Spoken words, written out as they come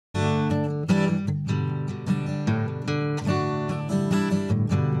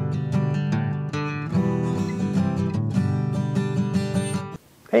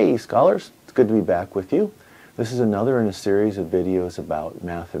Hey scholars, it's good to be back with you. This is another in a series of videos about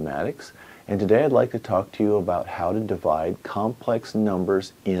mathematics, and today I'd like to talk to you about how to divide complex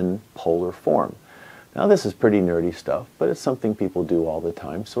numbers in polar form. Now this is pretty nerdy stuff, but it's something people do all the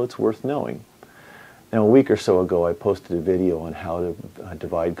time, so it's worth knowing. Now a week or so ago I posted a video on how to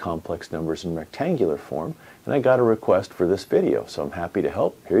divide complex numbers in rectangular form, and I got a request for this video, so I'm happy to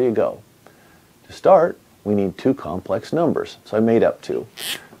help. Here you go. To start, we need two complex numbers, so I made up two.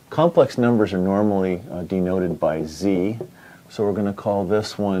 Complex numbers are normally denoted by z, so we're going to call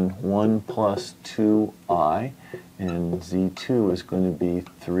this one 1 plus 2i, and z2 is going to be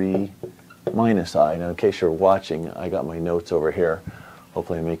 3 minus I. Now in case you're watching, I got my notes over here.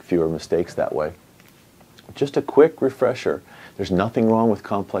 Hopefully I make fewer mistakes that way. Just a quick refresher, there's nothing wrong with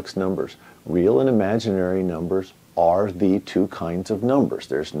complex numbers. Real and imaginary numbers are the two kinds of numbers.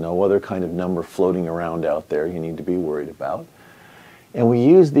 There's no other kind of number floating around out there you need to be worried about. And we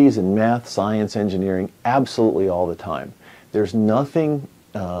use these in math, science, engineering absolutely all the time. There's nothing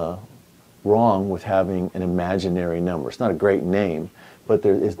wrong with having an imaginary number. It's not a great name, but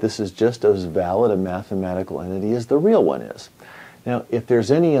this is just as valid a mathematical entity as the real one is. Now, if there's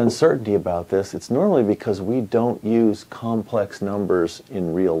any uncertainty about this, it's normally because we don't use complex numbers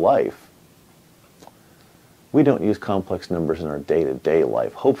in real life. We don't use complex numbers in our day-to-day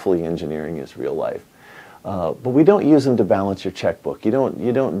life. Hopefully engineering is real life. But we don't use them to balance your checkbook. You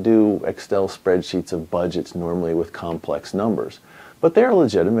don't do Excel spreadsheets of budgets normally with complex numbers. But they're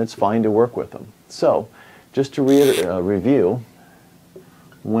legitimate. It's fine to work with them. So, just to review,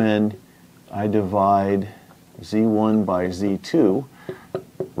 when I divide z1 by z2,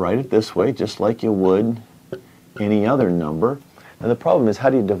 write it this way, just like you would any other number. And the problem is, how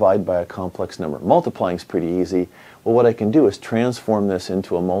do you divide by a complex number? Multiplying is pretty easy. Well, what I can do is transform this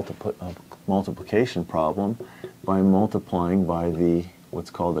into a multiplication problem by multiplying by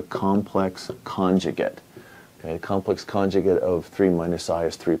what's called a complex conjugate. Okay, the complex conjugate of 3 minus I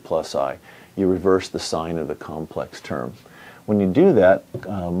is 3 plus I. You reverse the sign of the complex term. When you do that,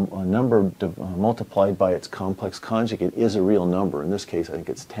 a number multiplied by its complex conjugate is a real number. In this case, I think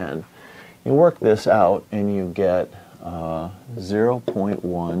it's 10. You work this out and you get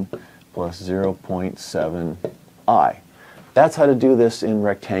 0.1 plus 0.7i. That's how to do this in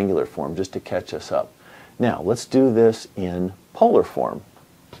rectangular form, just to catch us up. Now, let's do this in polar form.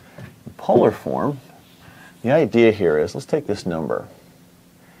 In polar form, the idea here is, let's take this number.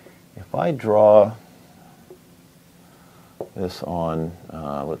 If I draw this on,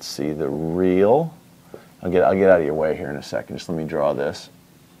 let's see, the real, I'll get out of your way here in a second. Just let me draw this.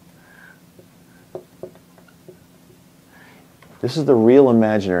 This is the real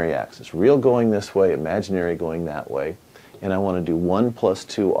imaginary axis. Real going this way, imaginary going that way. And I want to do 1 plus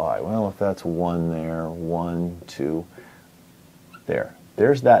 2i. Well, if that's 1 there, 1, 2, there.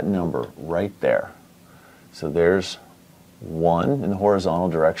 There's that number right there. So there's 1 in the horizontal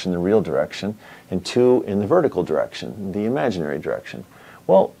direction, the real direction, and 2 in the vertical direction, the imaginary direction.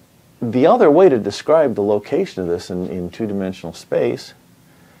 Well, the other way to describe the location of this in two-dimensional space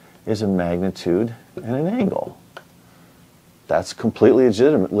is a magnitude and an angle. That's completely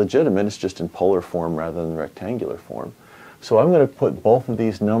legitimate. It's just in polar form rather than rectangular form. So I'm going to put both of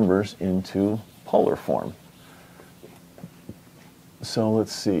these numbers into polar form. So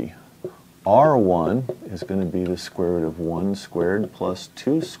let's see. R1 is going to be the square root of 1 squared plus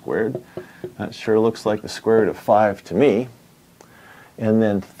 2 squared. That sure looks like the square root of 5 to me. And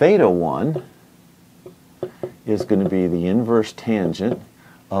then theta 1 is going to be the inverse tangent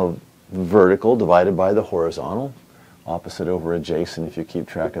of vertical divided by the horizontal. Opposite over adjacent if you keep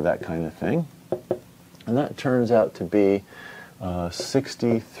track of that kind of thing. And that turns out to be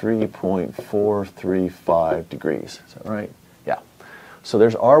 63.435 degrees. Is that right? Yeah. So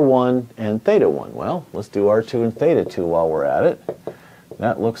there's R1 and theta 1. Well, let's do R2 and theta 2 while we're at it.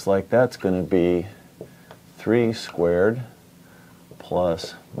 That looks like that's going to be 3 squared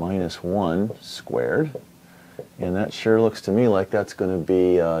plus minus 1 squared. And that sure looks to me like that's going to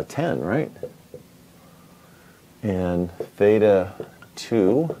be 10, right? And theta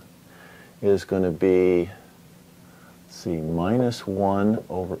 2 is going to be, let's see, minus 1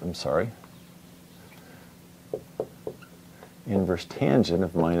 over, inverse tangent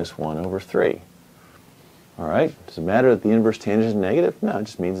of minus 1 over 3. All right, does it matter that the inverse tangent is negative? No, it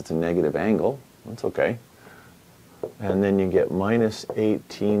just means it's a negative angle. That's okay. And then you get minus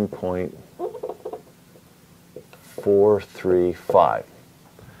 18.435.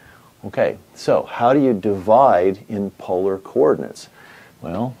 Okay, so how do you divide in polar coordinates?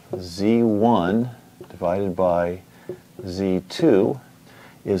 Well, z1 divided by z2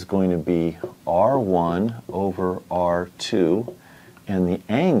 is going to be r1 over r2 and the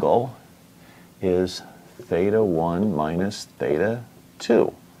angle is theta 1 minus theta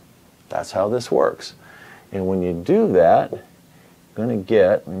 2. That's how this works. And when you do that, you're going to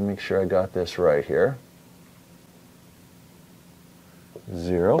get, let me make sure I got this right here,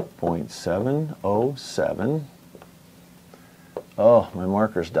 0.707. Oh, my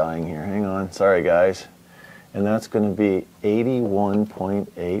marker's dying here. Hang on. Sorry, guys. And that's going to be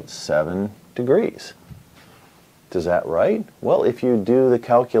 81.87 degrees. Is that right? Well, if you do the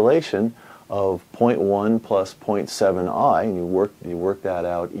calculation of 0.1 plus 0.7i, and you work that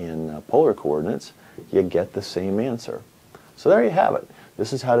out in polar coordinates, you get the same answer. So there you have it.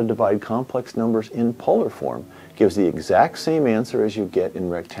 This is how to divide complex numbers in polar form. It gives the exact same answer as you get in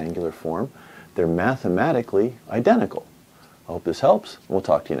rectangular form. They're mathematically identical. I hope this helps. We'll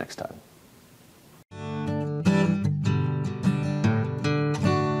talk to you next time.